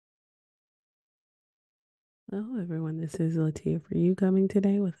Hello, everyone. This is Latia for you coming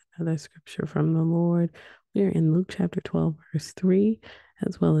today with another scripture from the Lord. We are in Luke chapter 12, verse 3,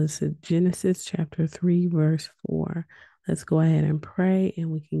 as well as Genesis chapter 3, verse 4. Let's go ahead and pray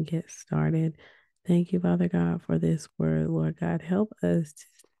and we can get started. Thank you, Father God, for this word. Lord God, help us to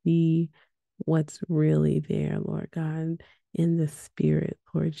see what's really there, Lord God, in the spirit,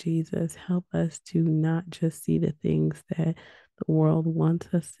 Lord Jesus. Help us to not just see the things that the world wants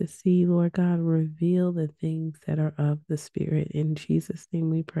us to see, Lord God. Reveal the things that are of the Spirit. In Jesus'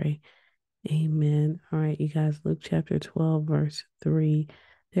 name we pray. Amen. All right, you guys, Luke chapter 12, verse 3.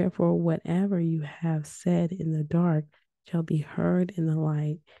 Therefore, whatever you have said in the dark shall be heard in the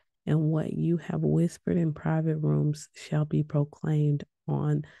light, and what you have whispered in private rooms shall be proclaimed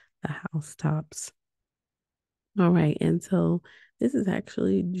on the housetops. All right, and so this is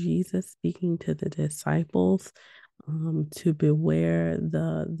actually Jesus speaking to the disciples to beware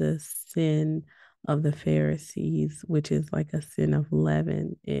the sin of the Pharisees, which is like a sin of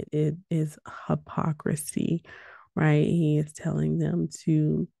leaven. It is hypocrisy, right? He is telling them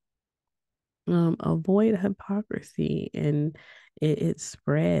to avoid hypocrisy, and it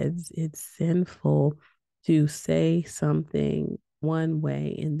spreads. It's sinful to say something one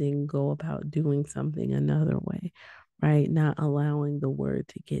way and then go about doing something another way, right? Not allowing the word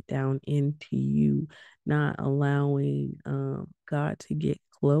to get down into you, not allowing God to get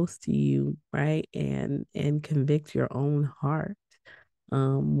close to you, right? And convict your own heart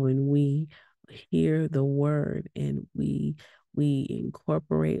when we hear the word and we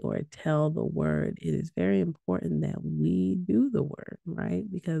incorporate or tell the word, it is very important that we do the word, right?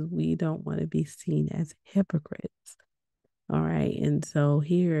 Because we don't want to be seen as hypocrites. All right. And so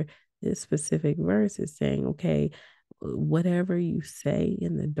here, this specific verse is saying, okay, whatever you say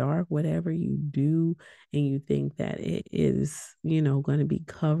in the dark, whatever you do, and you think that it is, going to be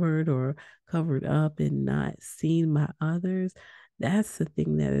covered or covered up and not seen by others, that's the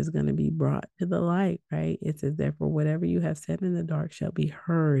thing that is going to be brought to the light, right? It says, therefore, whatever you have said in the dark shall be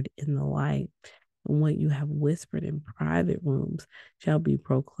heard in the light. And what you have whispered in private rooms shall be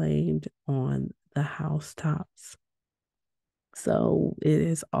proclaimed on the housetops. So it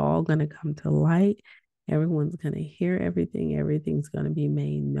is all going to come to light. Everyone's going to hear everything. Everything's going to be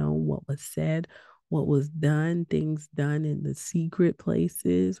made known what was said, what was done, things done in the secret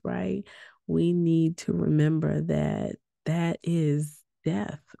places, right? We need to remember that that is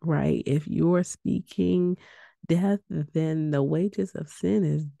death, right? If you're speaking death, then the wages of sin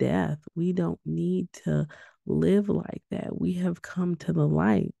is death. We don't need to live like that. We have come to the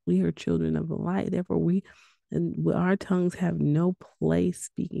light. We are children of the light. Therefore, our tongues have no place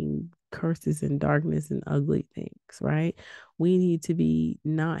speaking curses and darkness and ugly things, right? We need to be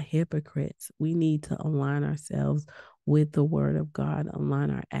not hypocrites. We need to align ourselves with the word of God,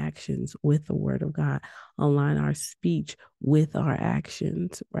 align our actions with the word of God, align our speech with our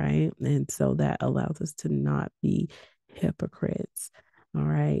actions, right? And so that allows us to not be hypocrites. All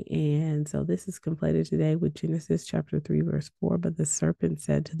right. And so this is completed today with Genesis chapter 3, verse 4. But the serpent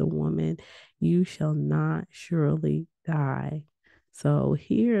said to the woman, you shall not surely die. So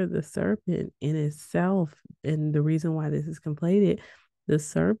here, the serpent in itself, and the reason why this is completed, the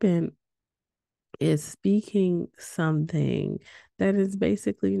serpent is speaking something that is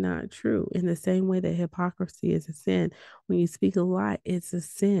basically not true. In the same way that hypocrisy is a sin, when you speak a lie, it's a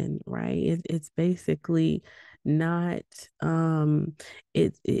sin, right? It's basically not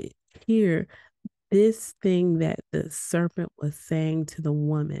it here, this thing that the serpent was saying to the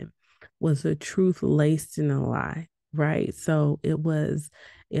woman was a truth laced in a lie, right? So it was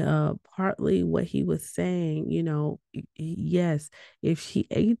partly what he was saying, yes, if she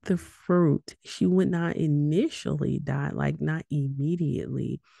ate the fruit, she would not initially die, like not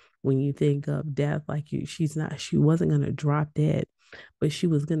immediately. When you think of death, like she wasn't going to drop dead, but she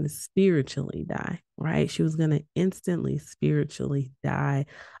was going to spiritually die, right? She was going to instantly spiritually die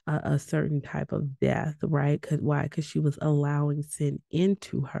a certain type of death, right? Why? Because she was allowing sin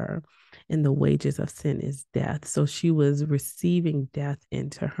into her, and the wages of sin is death. So she was receiving death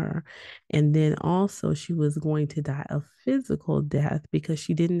into her. And then also, she was going to die a physical death because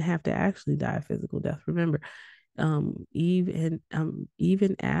she didn't have to actually die a physical death. Remember, Eve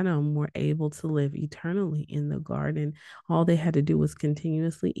and Adam were able to live eternally in the garden. All they had to do was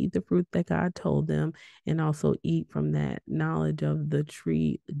continuously eat the fruit that God told them, and also eat from that knowledge of the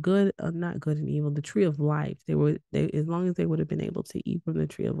tree, good, not good and evil, the tree of life. As long as they would have been able to eat from the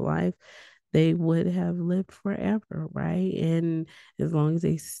tree of life, they would have lived forever, right? And as long as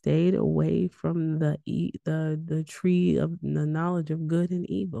they stayed away from the tree of the knowledge of good and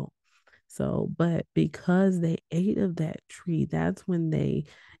evil. So, but because they ate of that tree, that's when they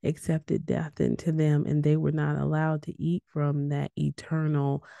accepted death into them, and they were not allowed to eat from that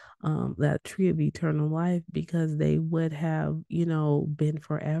eternal, that tree of eternal life, because they would have, been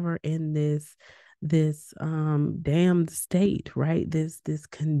forever in this damned state, right? This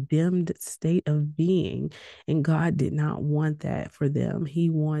condemned state of being. And God did not want that for them. He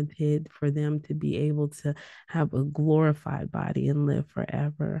wanted for them to be able to have a glorified body and live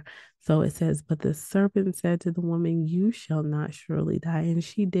forever. So it says, but the serpent said to the woman, you shall not surely die. And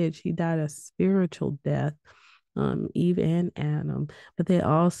she did. She died a spiritual death, Eve and Adam, but they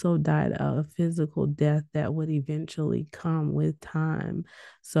also died a physical death that would eventually come with time.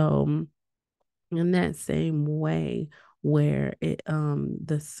 So in that same way, where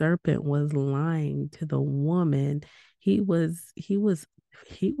the serpent was lying to the woman, he was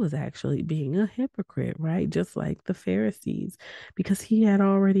actually being a hypocrite, right? Just like the Pharisees, because he had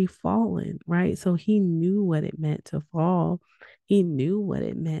already fallen, right? So he knew what it meant to fall. He knew what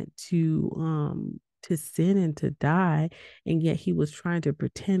it meant to sin and to die, and yet he was trying to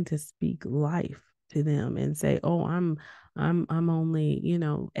pretend to speak life to them and say, "Oh, I'm only,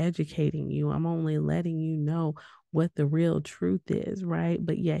 educating you. I'm only letting you know what the real truth is, right?"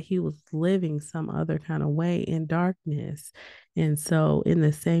 But yet he was living some other kind of way in darkness. And so in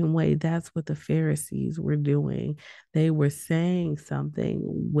the same way, that's what the Pharisees were doing. They were saying something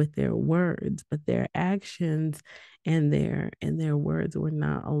with their words, but their actions and their words were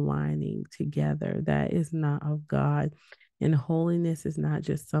not aligning together. That is not of God. And holiness is not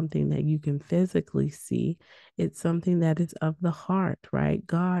just something that you can physically see, it's something that is of the heart, right?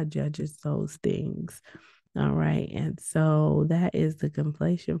 God judges those things. All right. And so that is the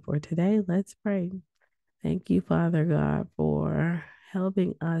completion for today. Let's pray. Thank you, Father God, for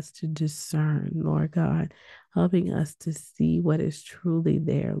helping us to discern, Lord God, helping us to see what is truly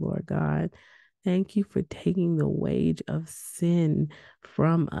there, Lord God. Thank you for taking the wage of sin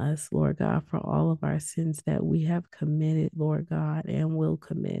from us, Lord God, for all of our sins that we have committed, Lord God, and will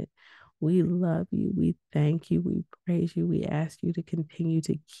commit. We love you. We thank you. We praise you. We ask you to continue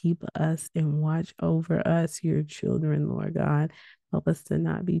to keep us and watch over us, your children, Lord God. Help us to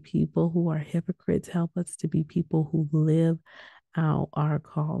not be people who are hypocrites. Help us to be people who live out our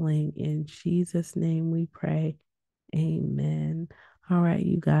calling. In Jesus' name we pray. Amen. All right,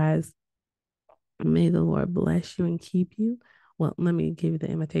 you guys. May the Lord bless you and keep you. Well, let me give you the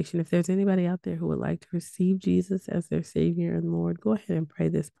invitation. If there's anybody out there who would like to receive Jesus as their Savior and Lord, go ahead and pray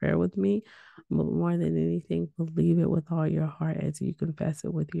this prayer with me. But more than anything, believe it with all your heart as you confess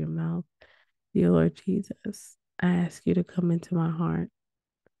it with your mouth. Dear Lord Jesus, I ask you to come into my heart.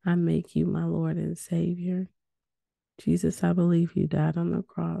 I make you my Lord and Savior. Jesus, I believe you died on the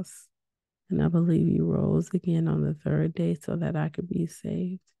cross, and I believe you rose again on the third day so that I could be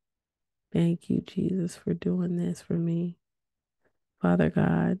saved. Thank you, Jesus, for doing this for me. Father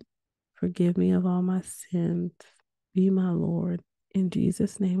God, forgive me of all my sins. Be my Lord. In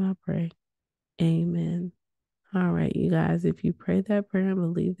Jesus' name I pray. Amen. All right, you guys, if you pray that prayer and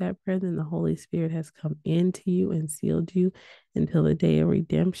believe that prayer, then the Holy Spirit has come into you and sealed you until the day of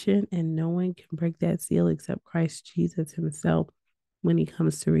redemption. And no one can break that seal except Christ Jesus himself when he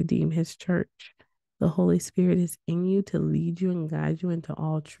comes to redeem his church. The Holy Spirit is in you to lead you and guide you into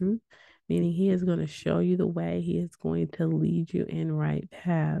all truth, meaning he is going to show you the way. He is going to lead you in right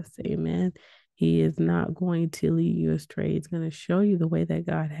paths. Amen. He is not going to lead you astray. He's going to show you the way that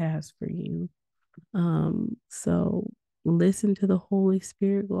God has for you. So listen to the Holy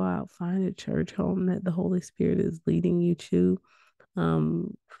Spirit, go out, find a church home that the Holy Spirit is leading you to.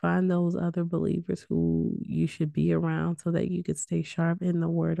 Find those other believers who you should be around so that you could stay sharp in the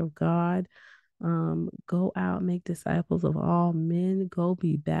word of God. Go out, make disciples of all men, go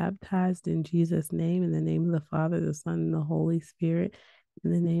be baptized in Jesus' name, in the name of the Father, the Son, and the Holy Spirit,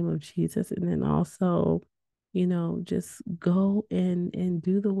 in the name of Jesus. And then also, just go and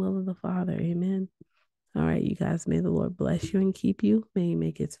do the will of the Father. Amen. All right, you guys, may the Lord bless you and keep you. May he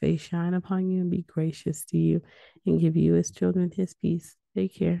make his face shine upon you and be gracious to you and give you his children his peace.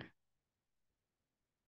 Take care.